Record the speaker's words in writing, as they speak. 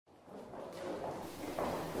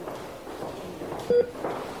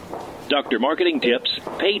Dr. Marketing Tips,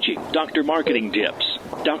 paging Dr. Marketing Tips.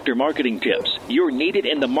 Dr. Marketing Tips, you're needed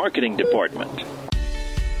in the marketing department.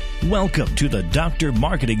 Welcome to the Dr.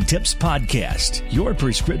 Marketing Tips Podcast, your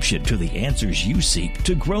prescription to the answers you seek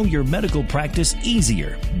to grow your medical practice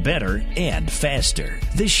easier, better, and faster.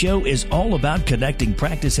 This show is all about connecting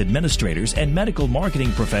practice administrators and medical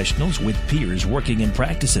marketing professionals with peers working in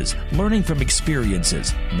practices, learning from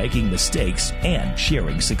experiences, making mistakes, and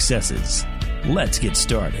sharing successes. Let's get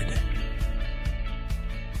started.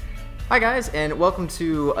 Hi guys, and welcome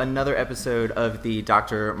to another episode of the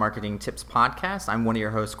Dr. Marketing Tips Podcast. I'm one of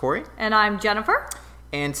your hosts, Corey. And I'm Jennifer.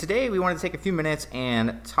 And today we want to take a few minutes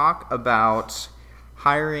and talk about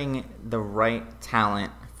hiring the right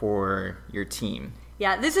talent for your team.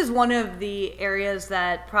 Yeah, this is one of the areas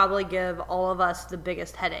that probably give all of us the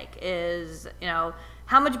biggest headache is,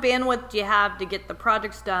 how much bandwidth do you have to get the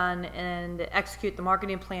projects done and execute the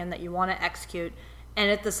marketing plan that you want to execute?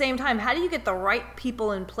 And at the same time, how do you get the right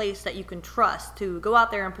people in place that you can trust to go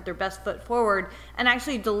out there and put their best foot forward and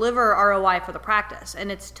actually deliver ROI for the practice?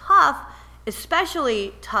 And it's tough,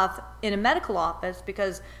 especially tough in a medical office,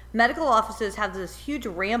 because medical offices have this huge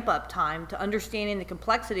ramp up time to understanding the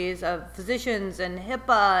complexities of physicians and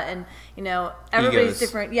HIPAA and, everybody's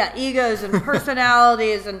different, egos and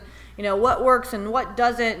personalities and, what works and what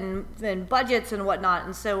doesn't and budgets and whatnot.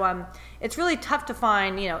 And so it's really tough to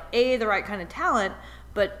find, A, the right kind of talent,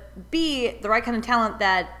 but B, the right kind of talent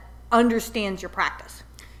that understands your practice.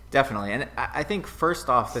 Definitely. And I think first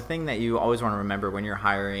off, the thing that you always want to remember when you're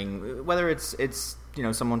hiring, whether it's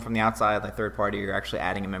someone from the outside, like third party, or actually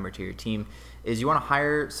adding a member to your team, is you want to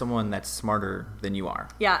hire someone that's smarter than you are.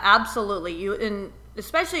 Yeah, absolutely.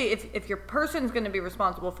 Especially if your person's going to be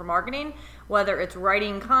responsible for marketing, whether it's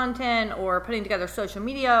writing content or putting together social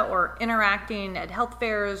media or interacting at health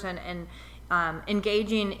fairs and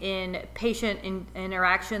engaging in patient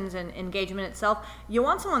interactions and engagement itself, you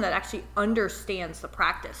want someone that actually understands the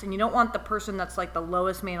practice, and you don't want the person that's like the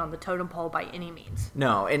lowest man on the totem pole by any means.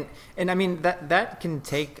 No, and I mean that can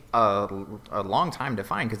take a long time to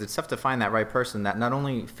find, because it's tough to find that right person that not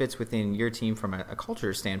only fits within your team from a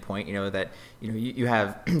culture standpoint, that you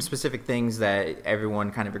have specific things that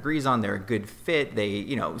everyone kind of agrees on, they're a good fit,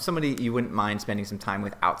 somebody you wouldn't mind spending some time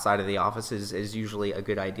with outside of the office is usually a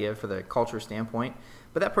good idea for the culture standpoint.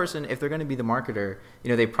 But that person, if they're going to be the marketer,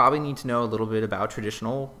 they probably need to know a little bit about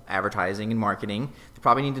traditional advertising and marketing. They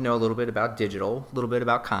probably need to know a little bit about digital, a little bit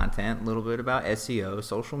about content, a little bit about SEO,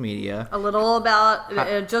 social media. A little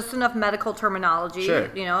about just enough medical terminology, sure.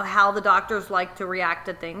 How the doctors like to react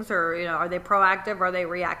to things, or, are they proactive, are they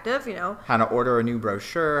reactive, How to order a new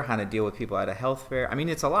brochure, how to deal with people at a health fair. I mean,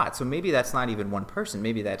 it's a lot. So maybe that's not even one person.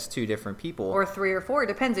 Maybe that's two different people. Or 3 or 4. It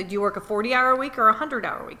depends. Do you work a 40-hour week or a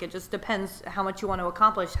 100-hour week? It just depends how much you want to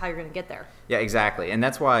accomplish, how you're going to get there. Yeah, exactly. And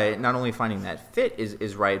that's why not only finding that fit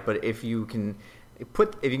is right, but if you can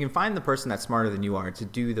find the person that's smarter than you are to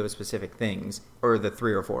do those specific things, or the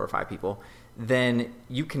 3 or 4 or 5 people, then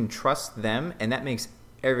you can trust them, and that makes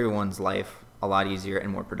everyone's life a lot easier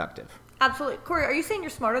and more productive. Absolutely. Corey, are you saying you're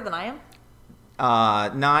smarter than I am?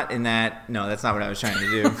 Not in that. No, that's not what I was trying to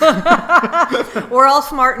do. We're all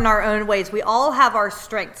smart in our own ways. We all have our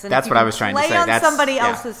strengths. And that's what I was trying to say. Play on somebody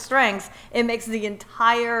else's strengths, it makes the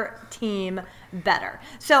entire team better.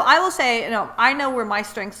 So I will say, I know where my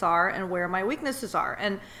strengths are and where my weaknesses are.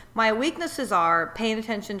 And my weaknesses are paying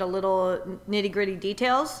attention to little nitty-gritty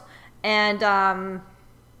details and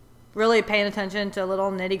really paying attention to little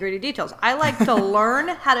nitty-gritty details. I like to learn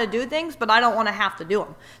how to do things, but I don't want to have to do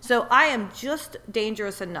them. So I am just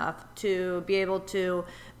dangerous enough to be able to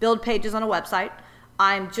build pages on a website.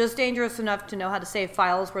 I'm just dangerous enough to know how to save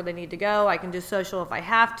files where they need to go. I can do social if I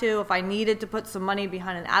have to. If I needed to put some money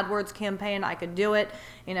behind an AdWords campaign, I could do it.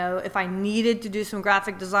 If I needed to do some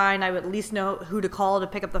graphic design, I would at least know who to call to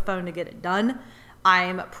pick up the phone to get it done.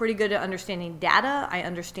 I'm pretty good at understanding data. I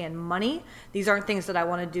understand money. These aren't things that I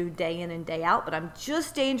want to do day in and day out, but I'm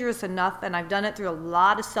just dangerous enough, and I've done it through a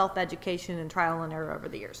lot of self-education and trial and error over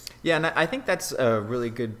the years. Yeah, and I think that's a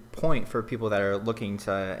really good point for people that are looking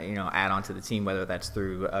to, add on to the team, whether that's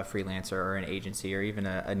through a freelancer or an agency or even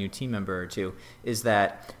a new team member or two, is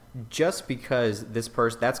that just because this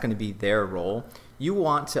person, that's going to be their role, you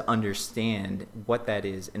want to understand what that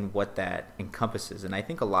is and what that encompasses. And I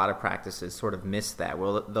think a lot of practices sort of miss that.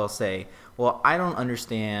 Well, they'll say, well, I don't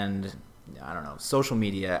understand, social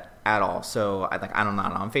media at all. So I'm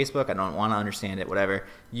not on Facebook. I don't want to understand it, whatever.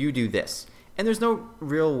 You do this. And there's no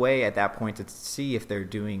real way at that point to see if they're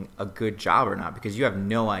doing a good job or not, because you have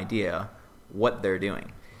no idea what they're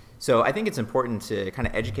doing. So I think it's important to kind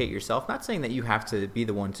of educate yourself, not saying that you have to be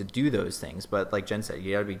the one to do those things, but like Jen said,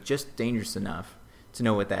 you got to be just dangerous enough to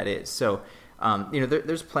know what that is. So,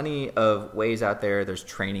 there's plenty of ways out there. There's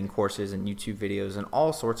training courses and YouTube videos and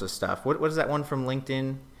all sorts of stuff. What is that one from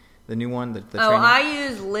LinkedIn? The new one? The training? I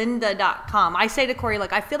use lynda.com. I say to Corey,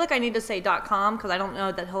 I feel like I need to say .com because I don't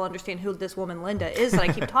know that he'll understand who this woman Lynda is that I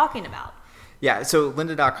keep talking about. Yeah, so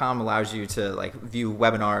lynda.com allows you to view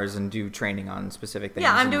webinars and do training on specific things.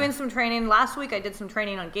 Yeah, I'm doing some training. Last week I did some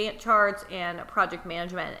training on Gantt charts and project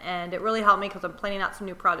management, and it really helped me because I'm planning out some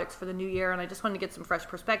new projects for the new year, and I just wanted to get some fresh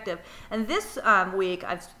perspective. And this week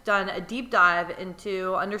I've done a deep dive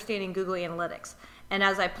into understanding Google Analytics. And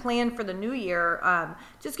as I plan for the new year,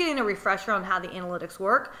 just getting a refresher on how the analytics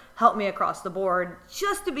work helped me across the board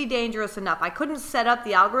just to be dangerous enough. I couldn't set up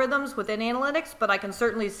the algorithms within analytics, but I can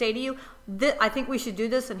certainly say to you, I think we should do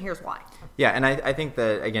this, and here's why. Yeah, and I think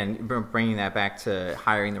that, again, bringing that back to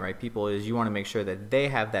hiring the right people is you want to make sure that they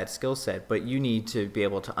have that skill set, but you need to be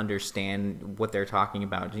able to understand what they're talking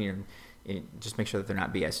about, just make sure that they're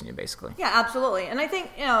not BSing you, basically. Yeah, absolutely. And I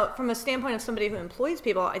think, from a standpoint of somebody who employs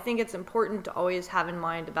people, I think it's important to always have in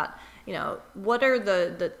mind about, what are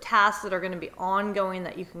the tasks that are going to be ongoing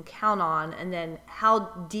that you can count on, and then how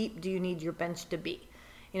deep do you need your bench to be?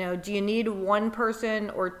 Do you need one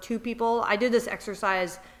person or two people? I do this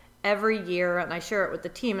exercise every year, and I share it with the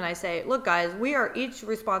team, and I say, look, guys, we are each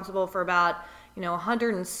responsible for about,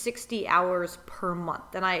 160 hours per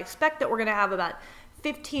month. And I expect that we're going to have about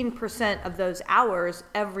 15% of those hours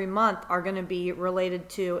every month are going to be related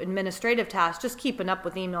to administrative tasks, just keeping up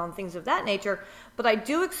with email and things of that nature. But I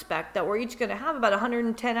do expect that we're each going to have about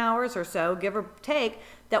 110 hours or so, give or take,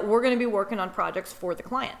 that we're going to be working on projects for the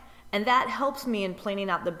client. And that helps me in planning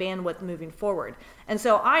out the bandwidth moving forward. And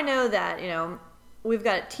so I know that, we've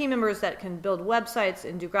got team members that can build websites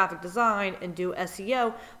and do graphic design and do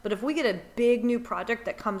SEO. But if we get a big new project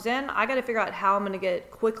that comes in, I got to figure out how I'm going to get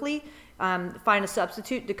it quickly, find a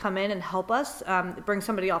substitute to come in and help us, bring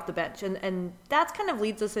somebody off the bench. And that kind of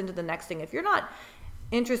leads us into the next thing. If you're not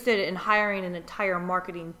interested in hiring an entire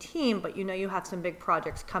marketing team, but you have some big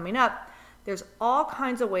projects coming up, there's all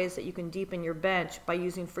kinds of ways that you can deepen your bench by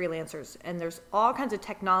using freelancers. And there's all kinds of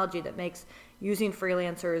technology that makes using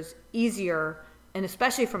freelancers easier. And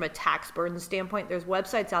especially from a tax burden standpoint, there's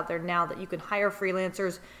websites out there now that you can hire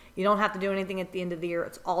freelancers. You don't have to do anything at the end of the year.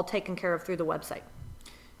 It's all taken care of through the website.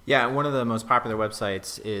 Yeah, one of the most popular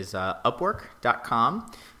websites is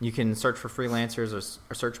Upwork.com. You can search for freelancers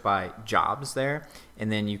or search by jobs there,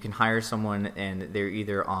 and then you can hire someone, and they're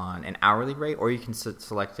either on an hourly rate or you can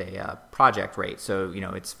select a project rate. So,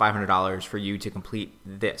 it's $500 for you to complete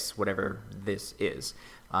this, whatever this is.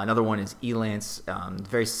 Another one is Elance,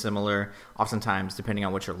 very similar. Oftentimes, depending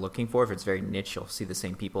on what you're looking for, if it's very niche, you'll see the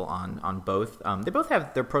same people on both. They both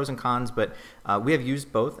have their pros and cons, but we have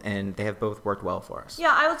used both, and they have both worked well for us.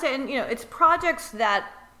 Yeah, I would say, and it's projects that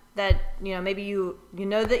maybe you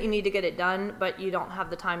know that you need to get it done, but you don't have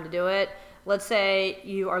the time to do it. Let's say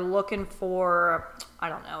you are looking for,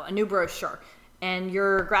 a new brochure, and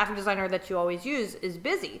your graphic designer that you always use is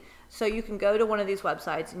busy. So you can go to one of these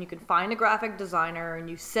websites and you can find a graphic designer and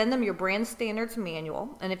you send them your brand standards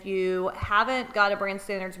manual. And if you haven't got a brand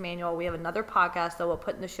standards manual, we have another podcast that we'll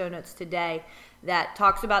put in the show notes today that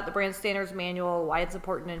talks about the brand standards manual, why it's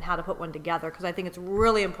important, and how to put one together, because I think it's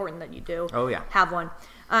really important that you do have one.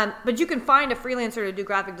 But you can find a freelancer to do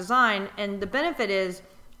graphic design, and the benefit is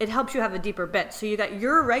it helps you have a deeper bench. So you got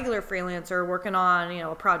your regular freelancer working on,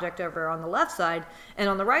 a project over on the left side, and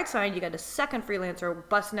on the right side, you got a second freelancer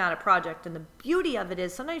busting out a project. And the beauty of it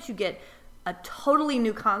is sometimes you get a totally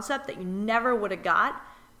new concept that you never would have got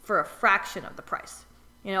for a fraction of the price.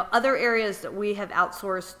 Other areas that we have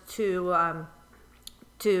outsourced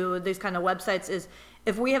to these kind of websites is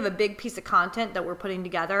if we have a big piece of content that we're putting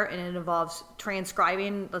together and it involves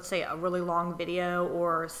transcribing, let's say a really long video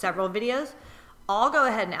or several videos, I'll go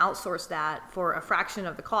ahead and outsource that for a fraction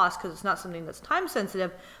of the cost because it's not something that's time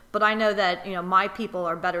sensitive. But I know that my people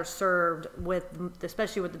are better served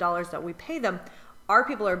especially with the dollars that we pay them. Our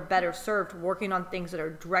people are better served working on things that are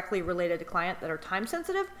directly related to client that are time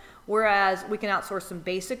sensitive, whereas we can outsource some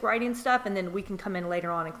basic writing stuff and then we can come in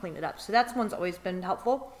later on and clean it up. So that's one's always been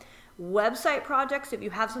helpful. Website projects, if you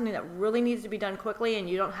have something that really needs to be done quickly and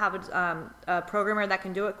you don't have a programmer that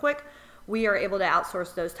can do it quick, we are able to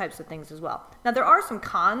outsource those types of things as well. Now, there are some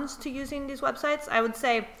cons to using these websites. I would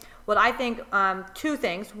say what I think, two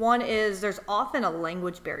things. One is there's often a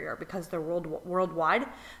language barrier because they're worldwide.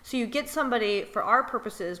 So you get somebody, for our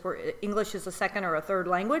purposes, where English is a second or a third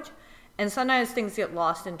language, and sometimes things get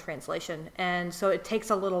lost in translation. And so it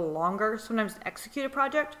takes a little longer sometimes to execute a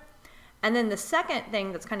project. And then the second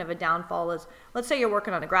thing that's kind of a downfall is, let's say you're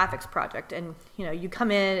working on a graphics project and you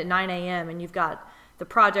come in at 9 a.m. and you've got the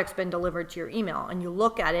project's been delivered to your email, and you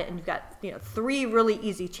look at it and you've got 3 really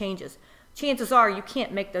easy changes. Chances are you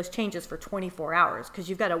can't make those changes for 24 hours because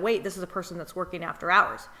you've got to wait. This is a person that's working after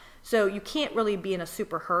hours. So you can't really be in a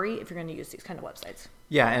super hurry if you're going to use these kind of websites.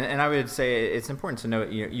 Yeah, and I would say it's important to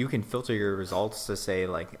note, you can filter your results to say,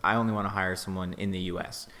 like, I only want to hire someone in the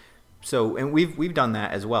U.S. So, and we've done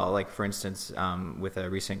that as well, like, for instance, with a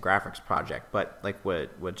recent graphics project. But like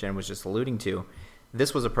what Jen was just alluding to,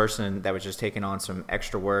 this was a person that was just taking on some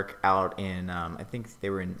extra work out in, I think they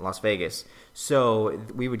were in Las Vegas. So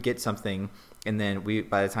we would get something, and then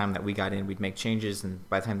by the time that we got in, we'd make changes, and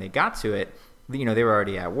by the time they got to it, they were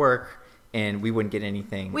already at work, and we wouldn't get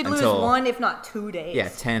anything We'd until, lose 1, if not 2 days. Yeah,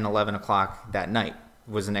 10, 11 o'clock that night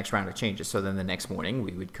was the next round of changes. So then the next morning,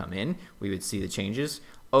 we would come in, we would see the changes.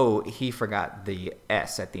 Oh, he forgot the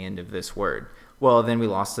S at the end of this word. Well, then we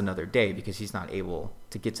lost another day because he's not able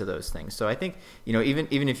to get to those things. So I think,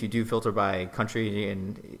 even if you do filter by country,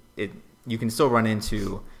 and you can still run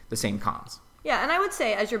into the same cons. Yeah, and I would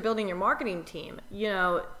say as you're building your marketing team,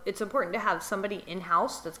 it's important to have somebody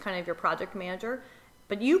in-house that's kind of your project manager.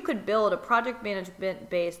 But you could build a project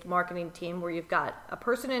management-based marketing team where you've got a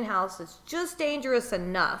person in-house that's just dangerous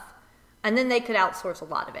enough, and then they could outsource a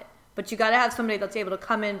lot of it. But you got to have somebody that's able to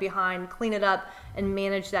come in behind, clean it up, and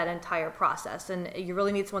manage that entire process. And you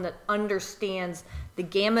really need someone that understands the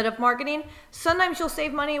gamut of marketing. Sometimes you'll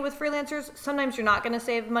save money with freelancers. Sometimes you're not going to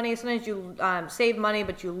save money. Sometimes you save money,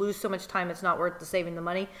 but you lose so much time it's not worth the saving the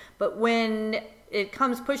money. But when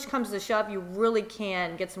push comes to shove, you really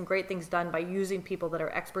can get some great things done by using people that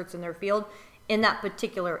are experts in their field in that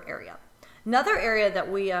particular area. Another area that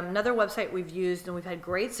another website we've used and we've had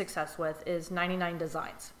great success with is 99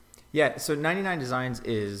 Designs. Yeah, so 99 Designs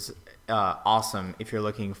is awesome if you're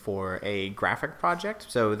looking for a graphic project.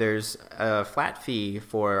 So there's a flat fee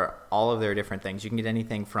for all of their different things. You can get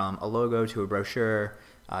anything from a logo to a brochure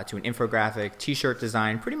to an infographic, t-shirt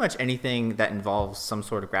design, pretty much anything that involves some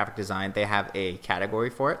sort of graphic design. They have a category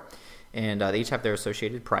for it, and they each have their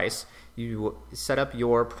associated price. You set up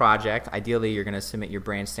your project. Ideally, you're going to submit your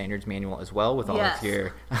brand standards manual as well with all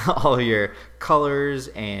of your colors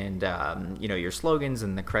and your slogans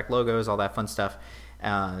and the correct logos, all that fun stuff.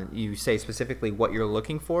 You say specifically what you're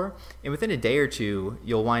looking for, and within a day or two,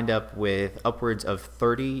 you'll wind up with upwards of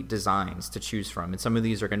 30 designs to choose from. And some of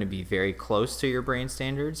these are going to be very close to your brand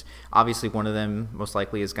standards. Obviously, one of them most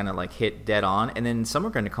likely is going to hit dead on, and then some are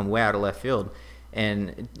going to come way out of left field.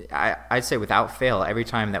 And I'd say without fail, every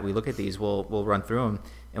time that we look at these, we'll run through them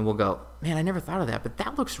and we'll go, man, I never thought of that, but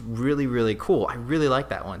that looks really, really cool. I really like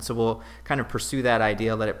that one. So we'll kind of pursue that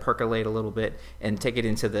idea, let it percolate a little bit, and take it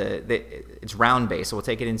into it's round based. So we'll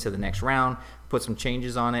take it into the next round, put some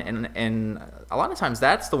changes on it, and a lot of times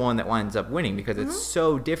that's the one that winds up winning because it's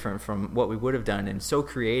so different from what we would have done and so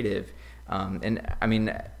creative. And I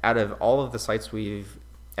mean, out of all of the sites we've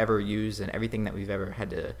ever used and everything that we've ever had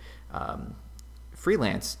to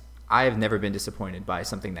freelance, I have never been disappointed by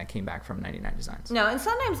something that came back from 99 Designs. No, and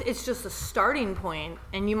sometimes it's just a starting point,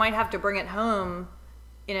 and you might have to bring it home,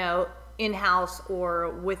 in-house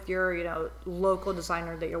or with your, local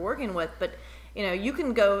designer that you're working with. But, you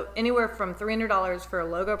can go anywhere from $300 for a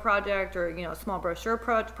logo project or, a small brochure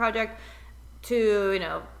project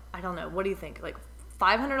to, I don't know, what do you think?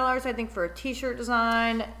 $500, I think, for a t-shirt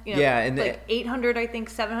design. And $800, I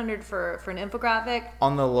think, $700 for an infographic.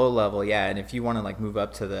 On the low level, yeah. And if you want to move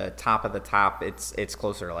up to the top of the top, it's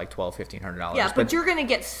closer to $1,200-$1,500. Yeah, but you're going to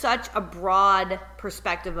get such a broad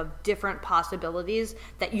perspective of different possibilities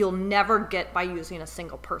that you'll never get by using a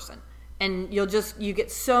single person. And you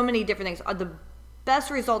get so many different things. The best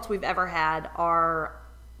results we've ever had are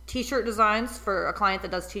t-shirt designs for a client that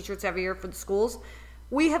does t-shirts every year for the schools.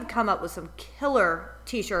 We have come up with some killer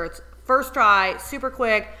t-shirts, first try, super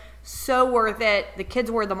quick, so worth it. The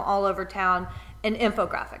kids wear them all over town, and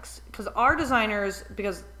infographics. Because our designers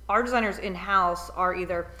in-house are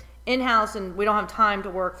either in-house and we don't have time to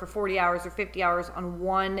work for 40 hours or 50 hours on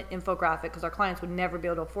one infographic because our clients would never be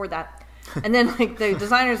able to afford that. And then the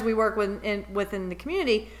designers we work with within the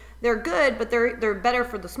community, they're good, but they're better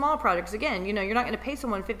for the small projects. Again, you're not going to pay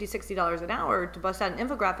someone $50, $60 an hour to bust out an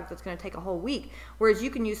infographic that's going to take a whole week. Whereas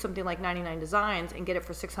you can use something like 99 Designs and get it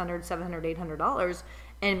for $600, $700, $800,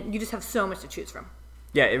 and you just have so much to choose from.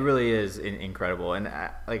 Yeah, it really is incredible. And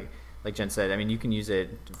like Jen said, I mean, you can use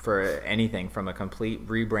it for anything from a complete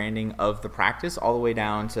rebranding of the practice all the way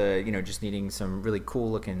down to, just needing some really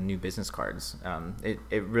cool looking new business cards.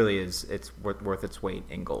 It really is, it's worth its weight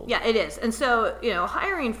in gold. Yeah, it is. And so,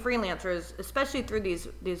 hiring freelancers, especially through these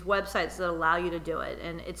websites that allow you to do it,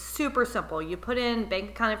 and it's super simple. You put in bank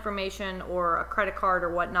account information or a credit card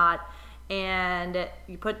or whatnot, and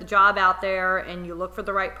you put the job out there and you look for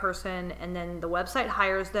the right person, and then the website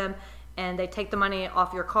hires them and they take the money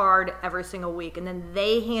off your card every single week, and then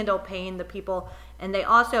they handle paying the people. And they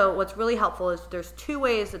also, what's really helpful is there's 2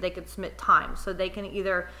 ways that they can submit time. So they can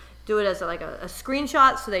either do it as like a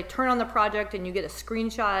screenshot, so they turn on the project and you get a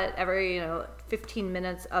screenshot every 15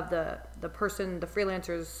 minutes of the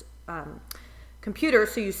freelancer's computer,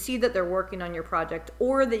 so you see that they're working on your project,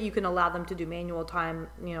 or that you can allow them to do manual time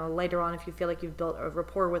later on if you feel like you've built a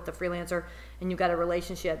rapport with the freelancer and you've got a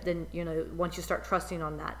relationship. Then once you start trusting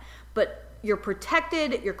on that, but you're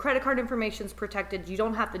protected, your credit card information is protected, you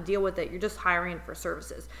don't have to deal with it, you're just hiring for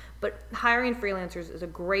services. But hiring freelancers is a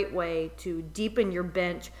great way to deepen your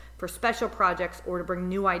bench for special projects or to bring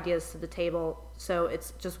new ideas to the table. So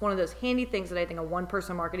it's just one of those handy things that I think a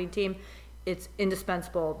one-person marketing team, it's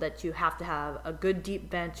indispensable that you have to have a good deep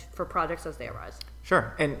bench for projects as they arise.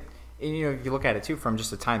 Sure. And if you look at it too from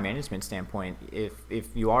just a time management standpoint, if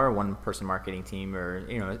you are a one-person marketing team, or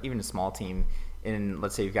even a small team, and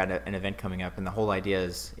let's say you've got an event coming up, and the whole idea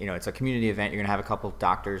is it's a community event, you're going to have a couple of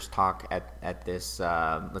doctors talk at this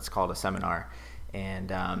let's call it a seminar, and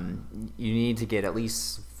you need to get at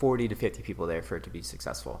least 40 to 50 people there for it to be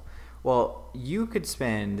successful. Well, you could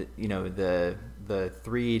spend the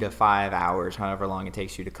 3 to 5 hours, however long it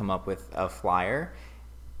takes you to come up with a flyer,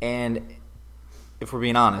 and if we're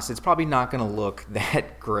being honest, it's probably not going to look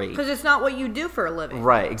that great. Because it's not what you do for a living.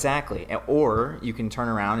 Right, exactly. Or you can turn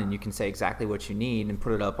around and you can say exactly what you need and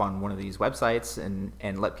put it up on one of these websites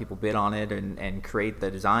and let people bid on it and create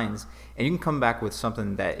the designs. And you can come back with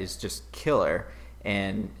something that is just killer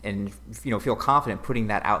and feel confident putting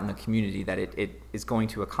that out in the community that it is going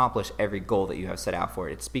to accomplish every goal that you have set out for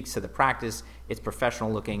it. It speaks to the practice, it's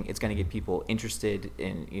professional looking, it's going to get people interested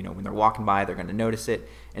in, when they're walking by, they're going to notice it,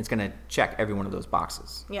 and it's going to check every one of those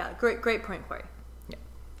boxes. Yeah, great point, Corey. Yeah.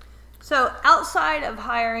 So outside of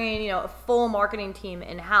hiring, a full marketing team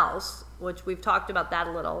in-house, which we've talked about that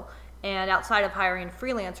a little, and outside of hiring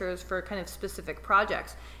freelancers for kind of specific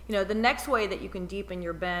projects, the next way that you can deepen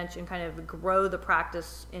your bench and kind of grow the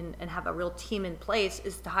practice and have a real team in place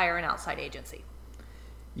is to hire an outside agency.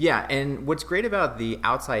 Yeah, and what's great about the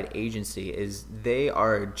outside agency is they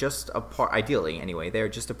are just a part, ideally anyway, they're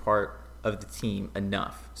just a part of the team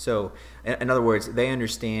enough. So in other words, they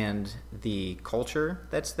understand the culture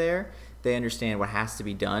that's there, they understand what has to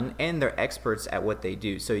be done, and they're experts at what they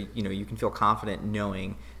do. So you can feel confident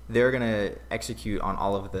knowing they're going to execute on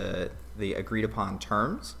all of the agreed upon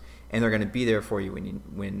terms, and they're going to be there for you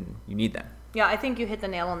when you need them. Yeah, I think you hit the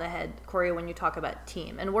nail on the head, Corey, when you talk about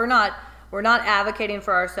team. And we're not advocating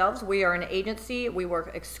for ourselves. We are an agency. We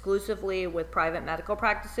work exclusively with private medical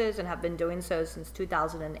practices and have been doing so since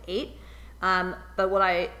 2008. But what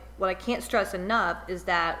I can't stress enough is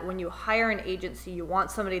that when you hire an agency, you want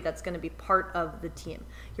somebody that's going to be part of the team.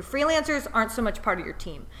 Your freelancers aren't so much part of your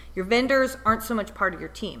team. Your vendors aren't so much part of your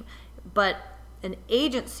team. But an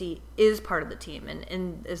agency is part of the team.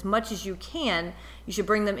 And as much as you can, you should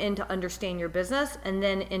bring them in to understand your business and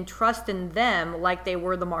then entrust in them like they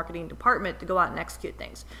were the marketing department to go out and execute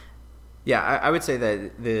things. Yeah, I would say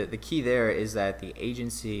that the key there is that the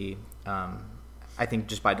agency, I think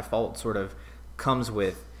just by default, sort of comes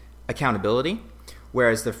with accountability,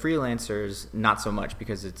 whereas the freelancers not so much,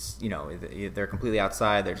 because it's they're completely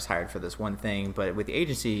outside, they're just hired for this one thing. But with the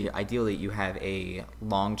agency, ideally you have a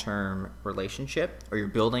long-term relationship, or you're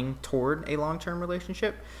building toward a long-term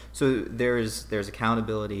relationship. So there's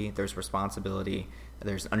accountability, there's responsibility,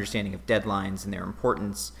 there's understanding of deadlines and their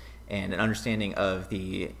importance, and an understanding of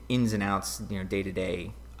the ins and outs, day to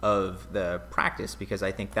day of the practice, because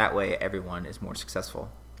I think that way everyone is more successful.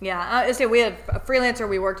 Yeah, I say we had a freelancer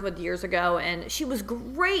we worked with years ago, and she was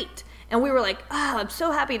great. And we were like, I'm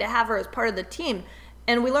so happy to have her as part of the team.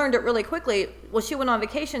 And we learned it really quickly. Well, she went on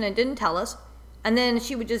vacation and didn't tell us. And then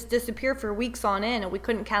she would just disappear for weeks on end, and we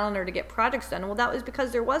couldn't count on her to get projects done. Well, that was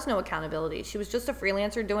because there was no accountability. She was just a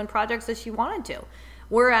freelancer doing projects as she wanted to.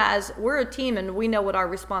 Whereas we're a team and we know what our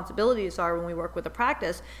responsibilities are when we work with a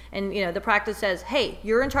practice. And the practice says, hey,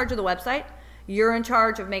 you're in charge of the website. You're in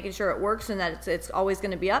charge of making sure it works and that it's always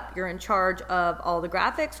going to be up. You're in charge of all the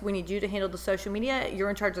graphics. We need you to handle the social media. You're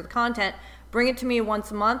in charge of the content. Bring it to me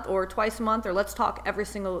once a month or twice a month, or let's talk every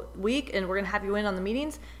single week, and we're going to have you in on the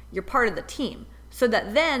meetings. You're part of the team. So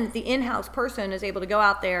that then the in-house person is able to go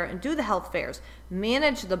out there and do the health fairs,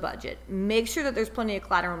 manage the budget, make sure that there's plenty of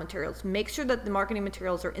collateral materials, make sure that the marketing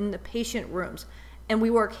materials are in the patient rooms, and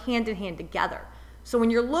we work hand in hand together. So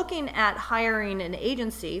when you're looking at hiring an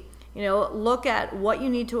agency, Look at what you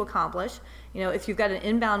need to accomplish. If you've got an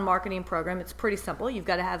inbound marketing program, it's pretty simple. You've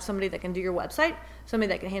got to have somebody that can do your website, somebody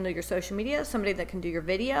that can handle your social media, somebody that can do your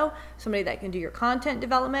video, somebody that can do your content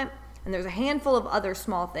development, and there's a handful of other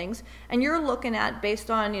small things. And you're looking at, based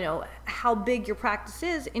on, how big your practice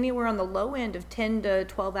is, anywhere on the low end of 10 to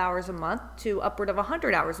 12 hours a month to upward of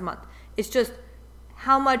 100 hours a month. It's just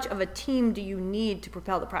how much of a team do you need to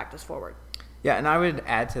propel the practice forward? Yeah, and I would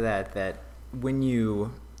add to that when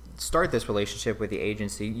you start this relationship with the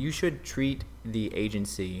agency, you should treat the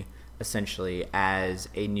agency essentially as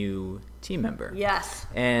a new team member. Yes.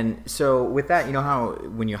 And so with that, how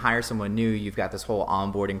when you hire someone new, you've got this whole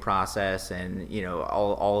onboarding process and,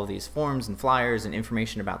 all of these forms and flyers and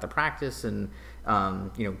information about the practice and,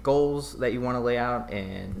 goals that you want to lay out.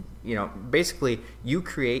 And, basically you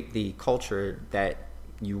create the culture that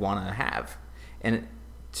you want to have. And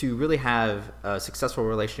to really have a successful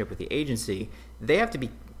relationship with the agency, they have to be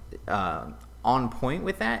on point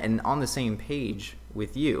with that and on the same page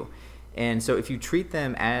with you. And so if you treat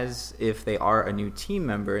them as if they are a new team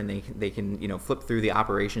member and they can flip through the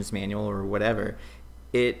operations manual or whatever,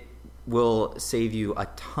 it will save you a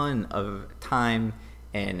ton of time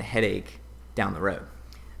and headache down the road.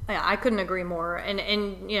 Yeah, I couldn't agree more. And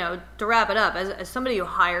to wrap it up, as somebody who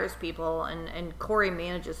hires people and Corey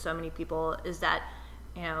manages so many people, is that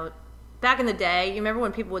back in the day, you remember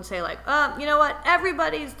when people would say like, you know what,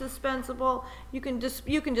 everybody's dispensable. You can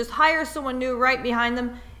just hire someone new right behind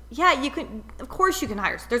them. Yeah, you can. Of course, you can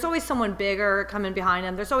hire. There's always someone bigger coming behind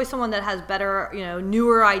them. There's always someone that has better,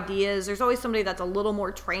 newer ideas. There's always somebody that's a little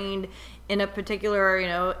more trained in a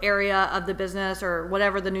particular, area of the business or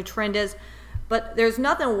whatever the new trend is. But there's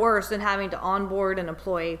nothing worse than having to onboard an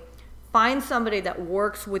employee. Find somebody that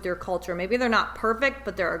works with your culture. Maybe they're not perfect,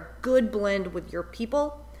 but they're a good blend with your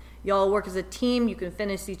people. Y'all work as a team. You can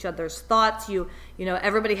finish each other's thoughts.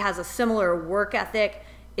 Everybody has a similar work ethic.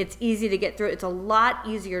 It's easy to get through. It's a lot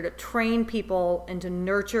easier to train people and to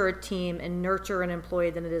nurture a team and nurture an employee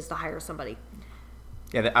than it is to hire somebody.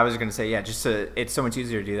 Yeah, I was going to say, it's so much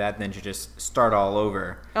easier to do that than to just start all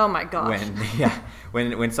over. Oh my gosh.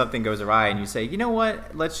 When something goes awry and you say, you know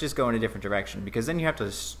what, let's just go in a different direction, because then you have to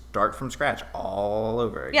start from scratch all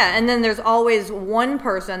over again. Yeah, and then there's always one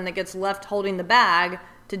person that gets left holding the bag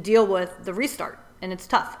to deal with the restart. And it's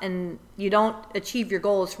tough, and you don't achieve your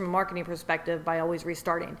goals from a marketing perspective by always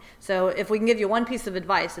restarting. So if we can give you one piece of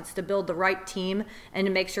advice, it's to build the right team and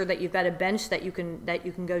to make sure that you've got a bench that you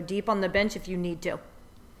can go deep on the bench if you need to.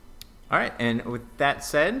 All right, and with that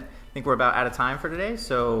said, I think we're about out of time for today.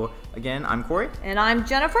 So again, I'm Corey. And I'm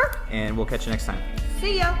Jennifer. And we'll catch you next time.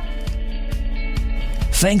 See ya.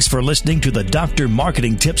 Thanks for listening to the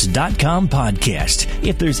drmarketingtips.com podcast.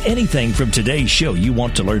 If there's anything from today's show you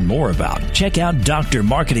want to learn more about, check out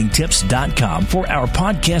drmarketingtips.com for our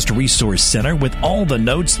podcast resource center with all the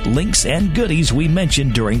notes, links, and goodies we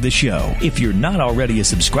mentioned during the show. If you're not already a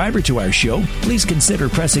subscriber to our show, please consider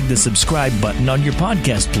pressing the subscribe button on your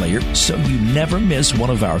podcast player so you never miss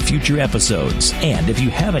one of our future episodes. And if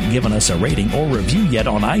you haven't given us a rating or review yet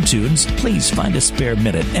on iTunes, please find a spare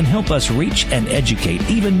minute and help us reach and educate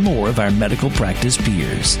even more of our medical practice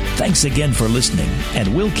peers. Thanks again for listening,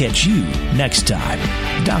 and we'll catch you next time.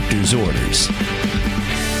 Doctor's orders.